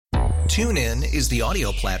TuneIn is the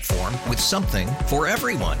audio platform with something for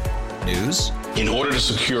everyone. News. In order to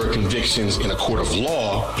secure convictions in a court of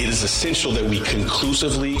law, it is essential that we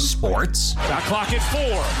conclusively. Sports. Shot clock at 4.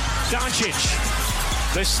 Doncic.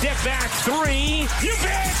 The step back 3. You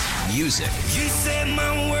bet. Music. You set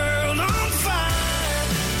my world on fire.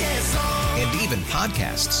 Yes, and even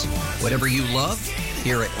podcasts. Whatever you love,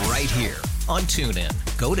 hear it right here on TuneIn.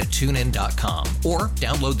 Go to TuneIn.com or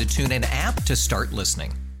download the TuneIn app to start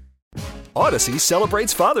listening. Odyssey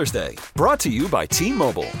celebrates Father's Day, brought to you by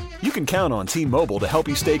T-Mobile. You can count on T-Mobile to help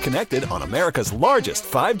you stay connected on America's largest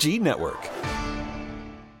 5G network.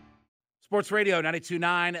 Sports Radio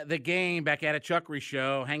 92.9, The Game, back at a Chuckery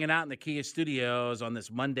Show, hanging out in the Kia Studios on this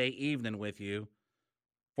Monday evening with you.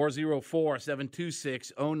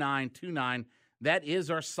 404-726-0929. That is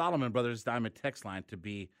our Solomon Brothers Diamond text line to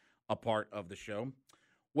be a part of the show.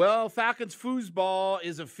 Well, Falcons foosball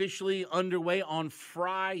is officially underway on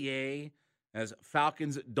Friday as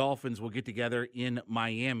Falcons-Dolphins will get together in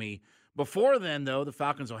Miami. Before then, though, the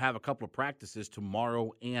Falcons will have a couple of practices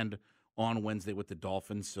tomorrow and on Wednesday with the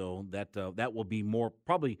Dolphins, so that will be more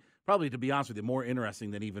probably to be honest with you, more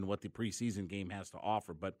interesting than even what the preseason game has to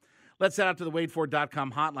offer. But let's head out to the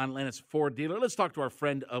WadeFord.com hotline, Atlanta's Ford dealer. Let's talk to our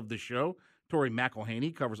friend of the show, Tori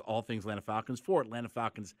McElhaney, covers all things Atlanta Falcons for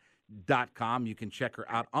AtlantaFalcons.com. You can check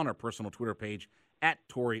her out on our personal Twitter page at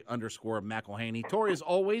Tori_McElhaney. Tori, as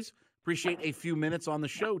always, appreciate a few minutes on the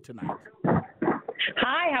show tonight.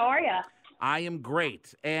 Hi, how are you? I am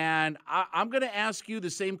great. And I'm going to ask you the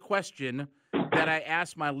same question that I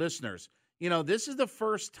asked my listeners. You know, this is the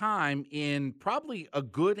first time in probably a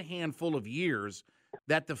good handful of years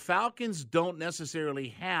that the Falcons don't necessarily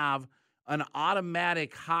have an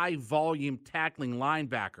automatic high-volume tackling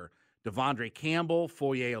linebacker. Devondre Campbell,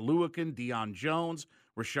 Foye Oluokun, Deion Jones,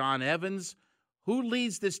 Rashaan Evans. Who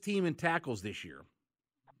leads this team in tackles this year?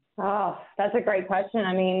 Oh, that's a great question.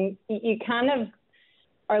 I mean, you kind of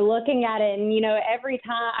are looking at it, and, you know, every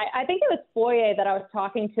time – I think it was Foye that I was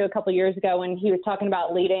talking to a couple years ago when he was talking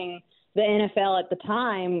about leading the NFL at the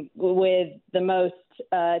time with the most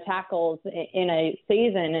tackles in a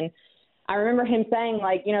season. And I remember him saying,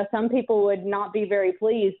 like, you know, some people would not be very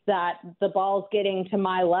pleased that the ball's getting to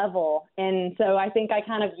my level. And so I think I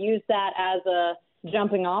kind of used that as a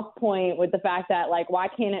jumping off point with the fact that, like, why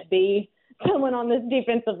can't it be someone on this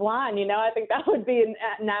defensive line? You know, I think that would be an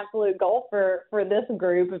absolute goal for this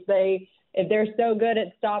group if they're so good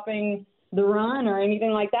at stopping the run or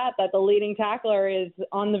anything like that, that the leading tackler is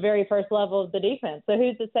on the very first level of the defense. So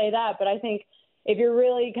who's to say that? But I think if you're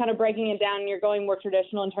really kind of breaking it down and you're going more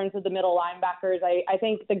traditional in terms of the middle linebackers, I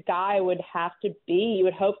think the guy would have to be, you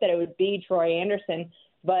would hope that it would be Troy Anderson.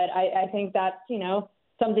 But I think that's, you know,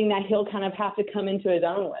 something that he'll kind of have to come into his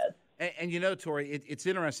own with. And you know, Tori, it's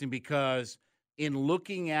interesting because in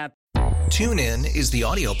looking at TuneIn is the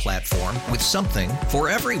audio platform with something for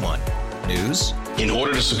everyone. News. In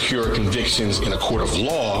order to secure convictions in a court of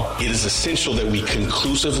law, it is essential that we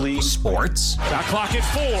conclusively. Sports. Shot clock at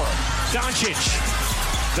 4. Doncic.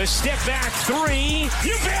 The step back 3.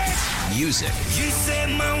 You bet. Music. You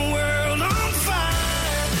set my world on fire.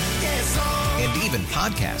 Yes, and even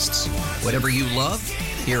podcasts. Whatever you love,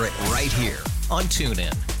 hear it right here on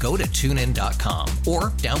TuneIn. Go to TuneIn.com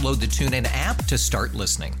or download the TuneIn app to start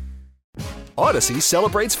listening. Odyssey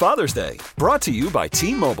celebrates Father's Day, brought to you by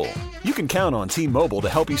T-Mobile. You can count on T-Mobile to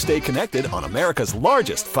help you stay connected on America's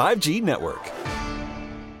largest 5G network.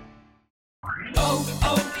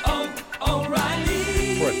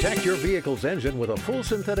 O'Reilly. Protect your vehicle's engine with a full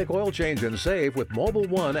synthetic oil change and save with Mobile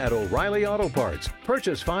One at O'Reilly Auto Parts.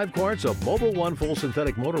 Purchase 5 quarts of Mobile One full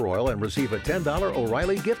synthetic motor oil and receive a $10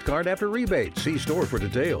 O'Reilly gift card after rebate. See store for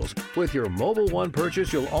details. With your Mobile One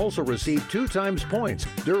purchase, you'll also receive 2 times points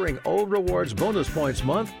during O Rewards Bonus Points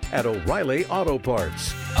Month at O'Reilly Auto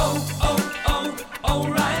Parts.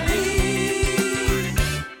 O'Reilly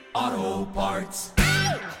Auto Parts.